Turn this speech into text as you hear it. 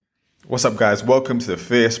What's up, guys? Welcome to the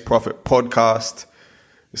Fierce Profit Podcast.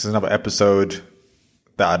 This is another episode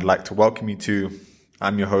that I'd like to welcome you to.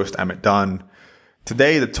 I'm your host, Amit Dunn.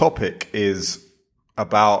 Today, the topic is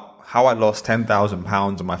about how I lost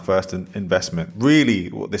 £10,000 on my first investment. Really,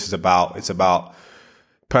 what this is about, it's about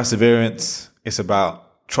perseverance. It's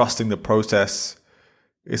about trusting the process.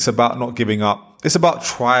 It's about not giving up. It's about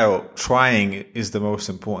Trying is the most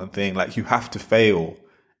important thing. Like, you have to fail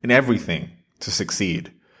in everything to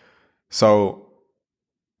succeed. So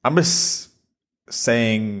I'm just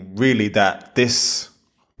saying really that this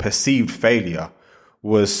perceived failure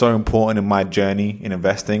was so important in my journey in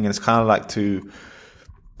investing. And it's kind of like to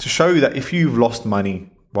show you that if you've lost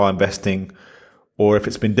money while investing, or if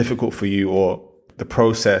it's been difficult for you, or the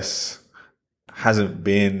process hasn't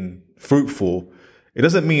been fruitful, it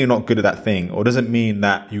doesn't mean you're not good at that thing, or doesn't mean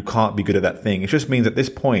that you can't be good at that thing. It just means at this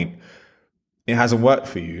point, it hasn't worked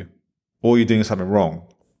for you, or you're doing something wrong.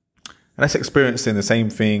 And that's experiencing the same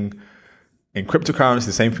thing in cryptocurrency,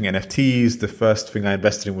 the same thing in NFTs. The first thing I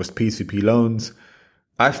invested in was P2P loans.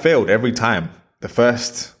 I failed every time, the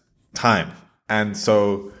first time. And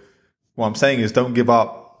so what I'm saying is, don't give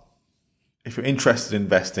up. If you're interested in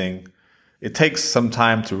investing, it takes some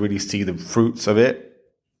time to really see the fruits of it.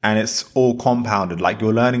 And it's all compounded. Like,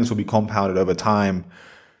 your learnings will be compounded over time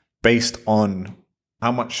based on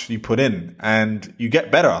how much you put in, and you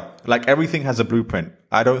get better. Like, everything has a blueprint.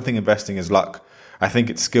 I don't think investing is luck. I think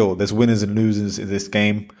it's skill. There's winners and losers in this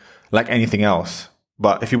game, like anything else.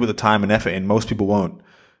 But if you put the time and effort in, most people won't.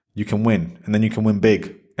 You can win, and then you can win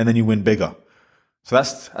big, and then you win bigger. So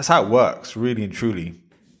that's how it works, really and truly.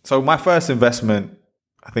 So my first investment,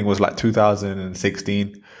 I think, was like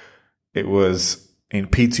 2016. It was in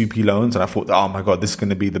P2P loans, and I thought, oh my God, this is going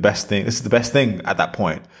to be the best thing. This is the best thing at that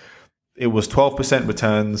point. It was 12%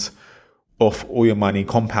 returns off all your money,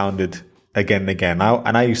 compounded again and again.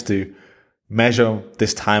 And I used to measure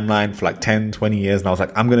this timeline for like 10, 20 years. And I was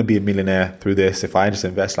like, I'm going to be a millionaire through this if I just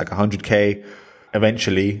invest like 100K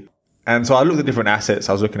eventually. And so I looked at different assets.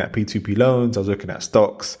 I was looking at P2P loans. I was looking at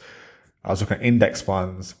stocks. I was looking at index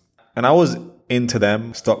funds. And I was into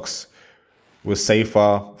them. Stocks was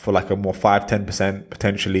safer for like a more 5-10%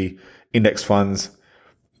 potentially. Index funds,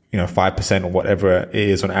 5% or whatever it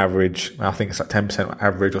is on average. I think it's like 10% on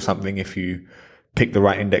average or something if you pick the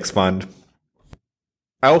right index fund.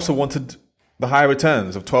 I also wanted the higher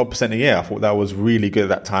returns of 12% a year. I thought that was really good at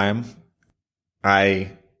that time.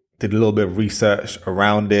 I did a little bit of research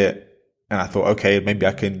around it, and I thought, okay, maybe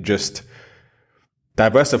I can just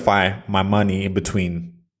diversify my money in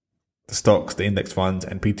between the stocks, the index funds,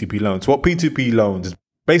 and P2P loans. What P2P loans is,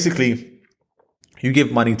 basically, you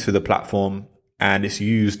give money to the platform, and it's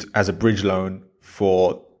used as a bridge loan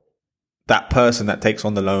for that person that takes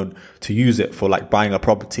on the loan to use it for like buying a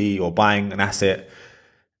property or buying an asset.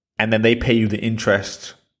 And then they pay you the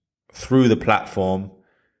interest through the platform.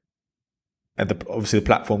 And obviously the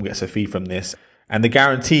platform gets a fee from this. And the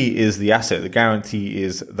guarantee is the asset. The guarantee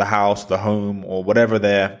is the house, the home, or whatever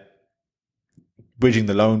they're bridging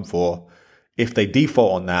the loan for. If they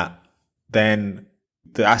default on that, then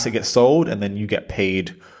the asset gets sold and then you get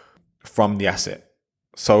paid from the asset.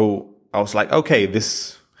 So I was like, okay,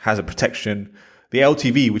 this has a protection. The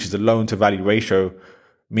LTV, which is the loan to value ratio,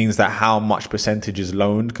 means that how much percentage is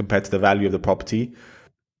loaned compared to the value of the property.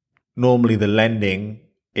 Normally the loan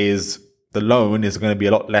is going to be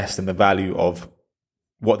a lot less than the value of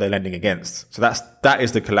what they're lending against. So that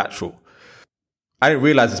is the collateral. I didn't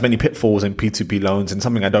realize there's many pitfalls in P2P loans, and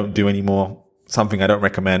something I don't do anymore, something I don't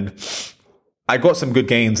recommend. I got some good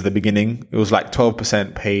gains at the beginning. It was like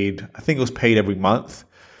 12% paid. I think it was paid every month.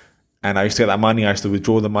 And I used to get that money. I used to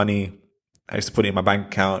withdraw the money. I used to put it in my bank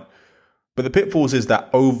account. But the pitfalls is that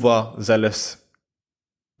overzealous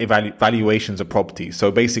valuations of properties. So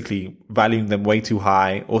basically valuing them way too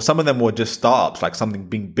high, or some of them were just startups, like something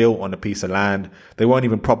being built on a piece of land. They weren't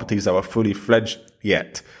even properties that were fully fledged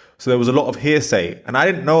yet. So there was a lot of hearsay. And I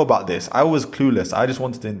didn't know about this. I was clueless. I just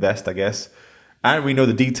wanted to invest, I guess. I didn't really know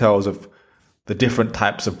the details of the different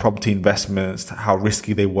types of property investments, how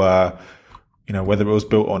risky they were, whether it was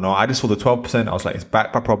built or not. I just saw the 12%. I was like, it's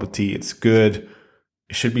backed by property. It's good.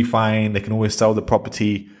 It should be fine. They can always sell the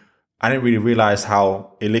property. I didn't really realize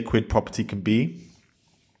how illiquid property can be.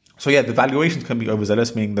 So yeah, the valuations can be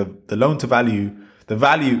overzealous, meaning the loan to value, the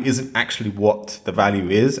value isn't actually what the value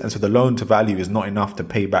is. And so the loan to value is not enough to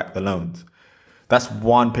pay back the loans. That's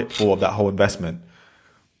one pitfall of that whole investment.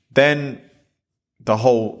 Then the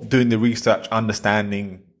whole doing the research,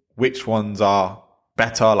 understanding which ones are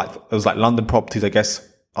better. Like those like London properties, I guess,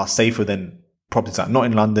 are safer than properties that are not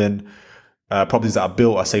in London. Properties that are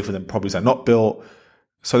built are safer than properties that are not built.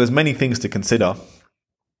 So there's many things to consider.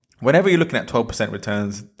 whenever you're looking at 12%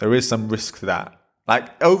 returns, there is some risk to that.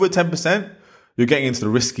 Like over 10%, you're getting into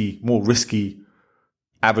the more risky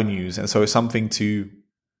avenues. And so it's something to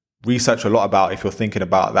research a lot about if you're thinking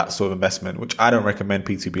about that sort of investment, which I don't recommend.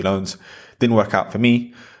 P2P loans didn't work out for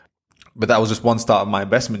me, but that was just one start of my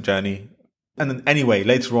investment journey. And then anyway,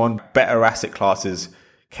 later on, better asset classes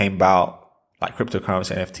came about, like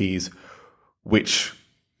cryptocurrency, NFTs, which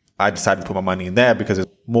I decided to put my money in there because there's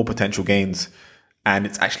more potential gains and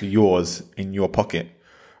it's actually yours in your pocket.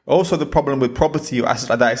 Also, the problem with property or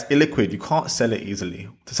assets like that is illiquid. You can't sell it easily.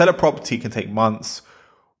 To sell a property can take months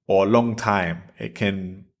or a long time. It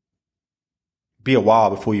can be a while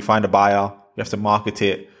before you find a buyer. You have to market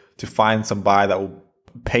it to find some buyer that will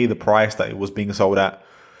pay the price that it was being sold at.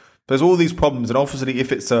 There's all these problems. And obviously,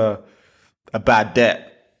 if it's a bad debt,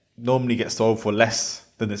 normally gets sold for less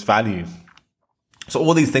than its value. So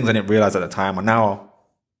all these things I didn't realize at the time, and now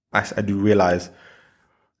I do realize.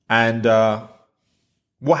 And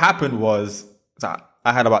what happened was that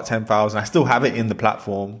I had about 10,000. I still have it in the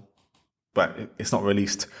platform, but it's not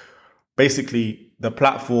released. Basically, the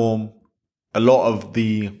platform, a lot of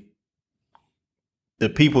the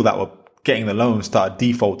people that were getting the loan started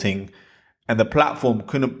defaulting, and the platform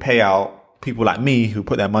couldn't pay out people like me who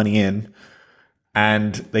put their money in,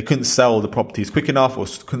 and they couldn't sell the properties quick enough or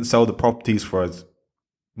couldn't sell the properties for as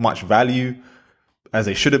much value as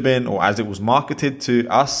they should have been or as it was marketed to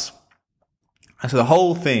us. And so the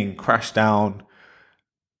whole thing crashed down.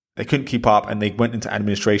 They couldn't keep up and they went into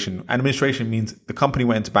administration. Administration means the company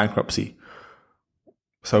went into bankruptcy.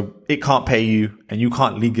 So it can't pay you and you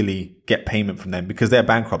can't legally get payment from them because they're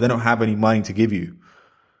bankrupt. They don't have any money to give you.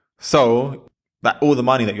 So that all the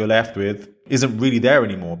money that you're left with isn't really there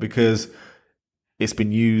anymore because it's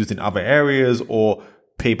been used in other areas or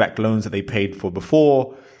payback loans that they paid for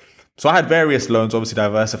before. So I had various loans, obviously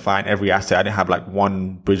diversifying every asset. I didn't have like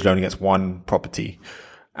one bridge loan against one property.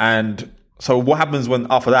 And so what happens when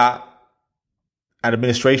after that,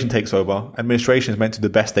 administration takes over? Administration is meant to do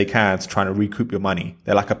the best they can to try to recoup your money.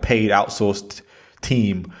 They're like a paid outsourced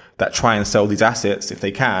team that try and sell these assets if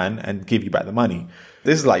they can and give you back the money.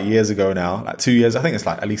 This is like years ago now, like 2 years. I think it's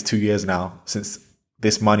like at least 2 years now since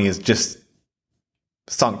this money is just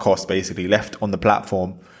sunk cost basically left on the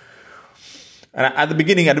platform. And at the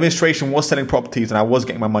beginning, administration was selling properties and I was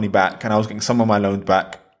getting my money back and I was getting some of my loans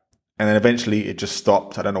back. And then eventually it just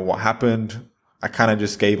stopped. I don't know what happened. I kind of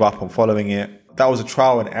just gave up on following it. That was a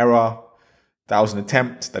trial and error. That was an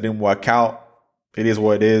attempt that didn't work out. It is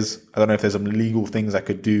what it is. I don't know if there's some legal things I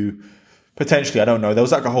could do. Potentially, I don't know. There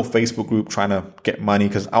was like a whole Facebook group trying to get money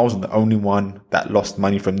because I wasn't the only one that lost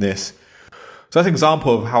money from this. So that's an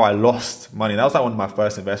example of how I lost money. That was like one of my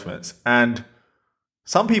first investments. And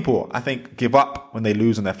some people, I think, give up when they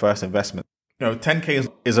lose on their first investment. 10K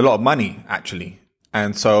is a lot of money, actually.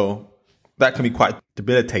 And so that can be quite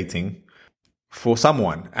debilitating for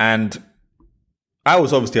someone. And I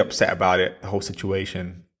was obviously upset about it, the whole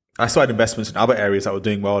situation. I started investments in other areas that were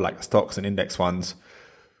doing well, like stocks and index funds.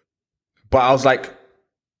 But I was like,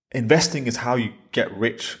 investing is how you get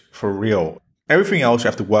rich for real. Everything else you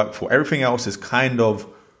have to work for. Everything else is kind of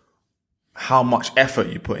how much effort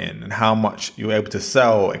you put in and how much you're able to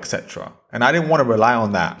sell, etc. And I didn't want to rely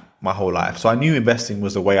on that my whole life. So I knew investing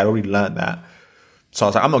was the way. I'd already learned that. So I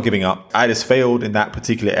was like, I'm not giving up. I just failed in that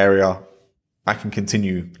particular area. I can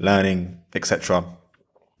continue learning, etc.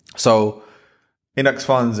 So index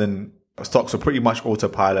funds and stocks were pretty much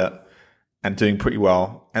autopilot and doing pretty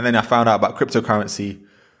well. And then I found out about cryptocurrency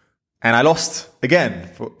and I lost again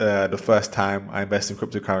for the first time I invested in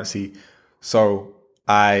cryptocurrency. So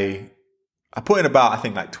I put in about, I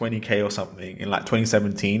think like 20K or something in like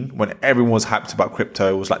 2017 when everyone was hyped about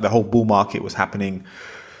crypto. It was like the whole bull market was happening.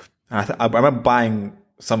 And I remember buying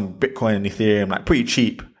some Bitcoin and Ethereum like pretty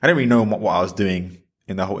cheap. I didn't really know what I was doing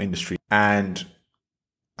in the whole industry. And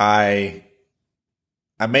I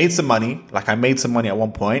made some money. Like I made some money at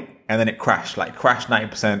one point and then it crashed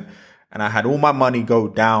 90%. And I had all my money go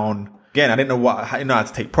down. Again, I didn't know how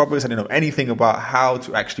to take profits. I didn't know anything about how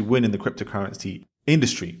to actually win in the cryptocurrency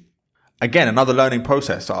industry. Again, another learning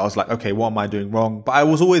process. So I was like, okay, what am I doing wrong? But I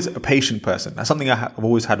was always a patient person. That's something I've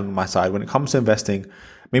always had on my side. When it comes to investing,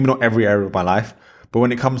 maybe not every area of my life, but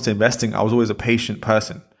when it comes to investing, I was always a patient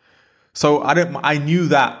person. So I knew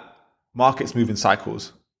that markets move in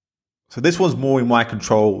cycles. So this was more in my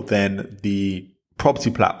control than the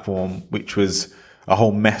property platform, which was a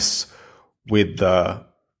whole mess with the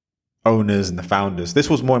owners and the founders. This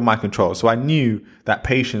was more in my control. So I knew that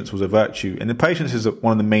patience was a virtue, and the patience is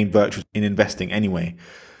one of the main virtues in investing anyway.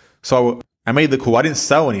 So I made the call. I didn't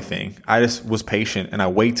sell anything. I just was patient and I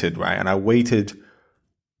waited, right? And I waited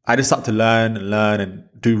I just started to learn and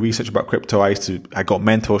do research about crypto. I got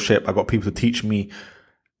mentorship. I got people to teach me,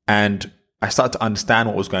 and I started to understand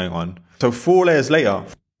what was going on. So 4 layers later,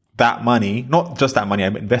 that money, not just that money, I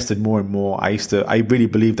invested more and more. I really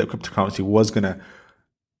believed that cryptocurrency was going to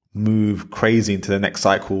move crazy into the next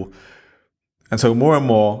cycle. And so more and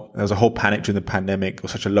more, there was a whole panic during the pandemic. It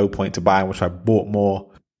was such a low point to buy, which I bought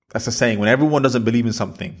more. That's the saying, when everyone doesn't believe in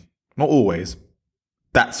something, not always,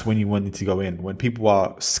 that's when you want to go in. When people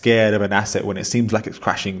are scared of an asset, when it seems like it's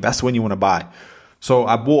crashing, that's when you want to buy. So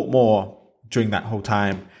I bought more during that whole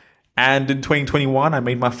time. And in 2021, I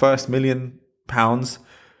made my first £1 million.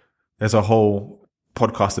 There's a whole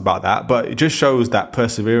podcast about that. But it just shows that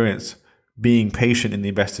perseverance, being patient in the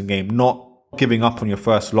investing game, not giving up on your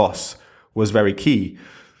first loss was very key.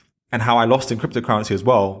 And how I lost in cryptocurrency as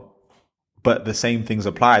well. But the same things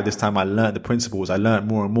apply. This time I learned the principles. I learned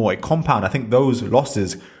more and more. It compounded. I think those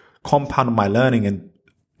losses compounded my learning and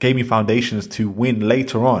gave me foundations to win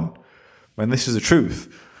later on, when this is the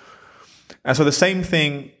truth. And so the same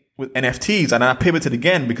thing with NFTs. And I pivoted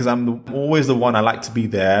again because I'm always the one I like to be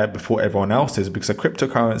there before everyone else is, because of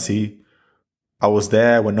cryptocurrency, I was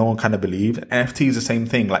there when no one kind of believed. NFT is the same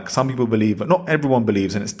thing. Like, some people believe, but not everyone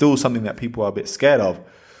believes. And it's still something that people are a bit scared of.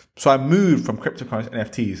 So I moved from cryptocurrency to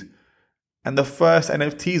NFTs. And the first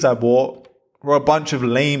NFTs I bought were a bunch of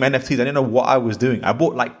lame NFTs. I didn't know what I was doing. I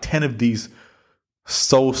bought like 10 of these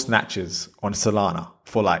soul snatchers on Solana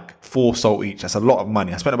for like 4 SOL each. That's a lot of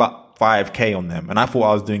money. I spent about 5K on them. And I thought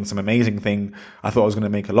I was doing some amazing thing. I thought I was going to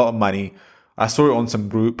make a lot of money. I saw it on some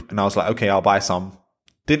group and I was like, okay, I'll buy some.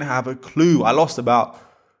 Didn't have a clue. I lost about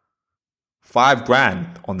 5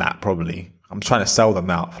 grand on that probably. I'm trying to sell them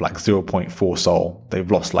out for like 0.4 SOL. They've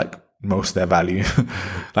lost like most of their value,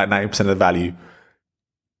 like 90% of the value.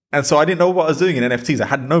 And so I didn't know what I was doing in NFTs. I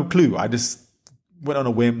had no clue. I just went on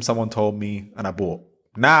a whim. Someone told me and I bought.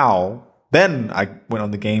 Then I went on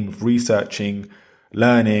the game of researching,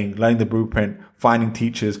 learning the blueprint, finding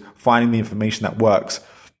teachers, finding the information that works.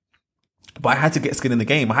 But I had to get skin in the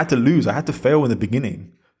game. I had to lose. I had to fail in the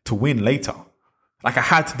beginning to win later. Like, I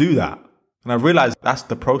had to do that. And I realized that's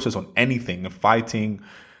the process on anything, fighting,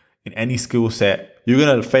 in any skill set. You're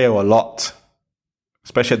going to fail a lot,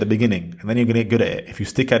 especially at the beginning. And then you're going to get good at it. If you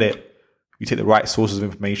stick at it, you take the right sources of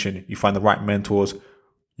information, you find the right mentors,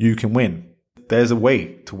 you can win. There's a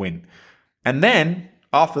way to win. And then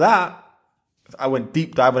after that, I went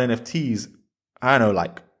deep dive on NFTs. I don't know,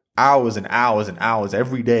 like hours and hours and hours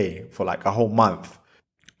every day for like a whole month.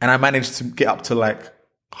 And I managed to get up to like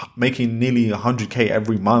making nearly 100K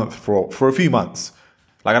every month for a few months.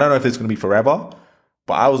 Like, I don't know if it's going to be forever,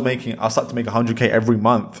 but I started to make 100K every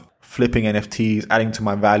month, flipping NFTs, adding to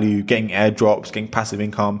my value, getting airdrops, getting passive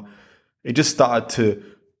income. It just started to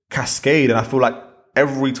cascade. And I feel like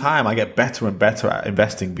every time I get better and better at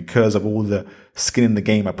investing because of all the skin in the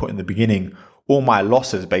game I put in the beginning, all my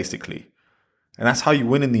losses basically. And that's how you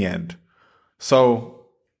win in the end. So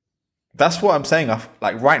that's what I'm saying.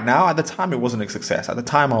 Like, right now, at the time, it wasn't a success. At the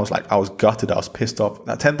time, I was gutted. I was pissed off.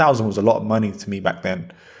 That 10,000 was a lot of money to me back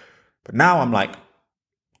then. But now I'm like,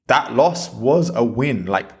 that loss was a win.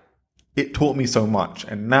 Like, it taught me so much.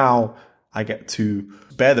 And now I get to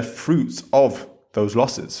bear the fruits of those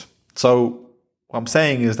losses. So what I'm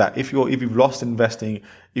saying is that if you've lost investing, if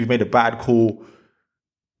you've made a bad call,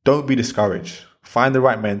 don't be discouraged. Find the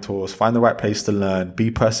right mentors, find the right place to learn, be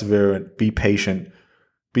perseverant, be patient,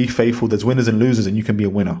 be faithful. There's winners and losers, and you can be a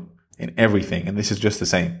winner in everything. And this is just the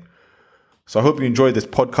same. So I hope you enjoyed this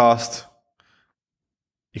podcast.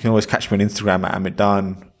 You can always catch me on Instagram at Amit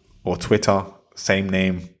Dunn, or Twitter, same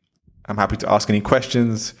name. I'm happy to ask any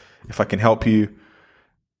questions if I can help you.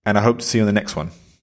 And I hope to see you on the next one.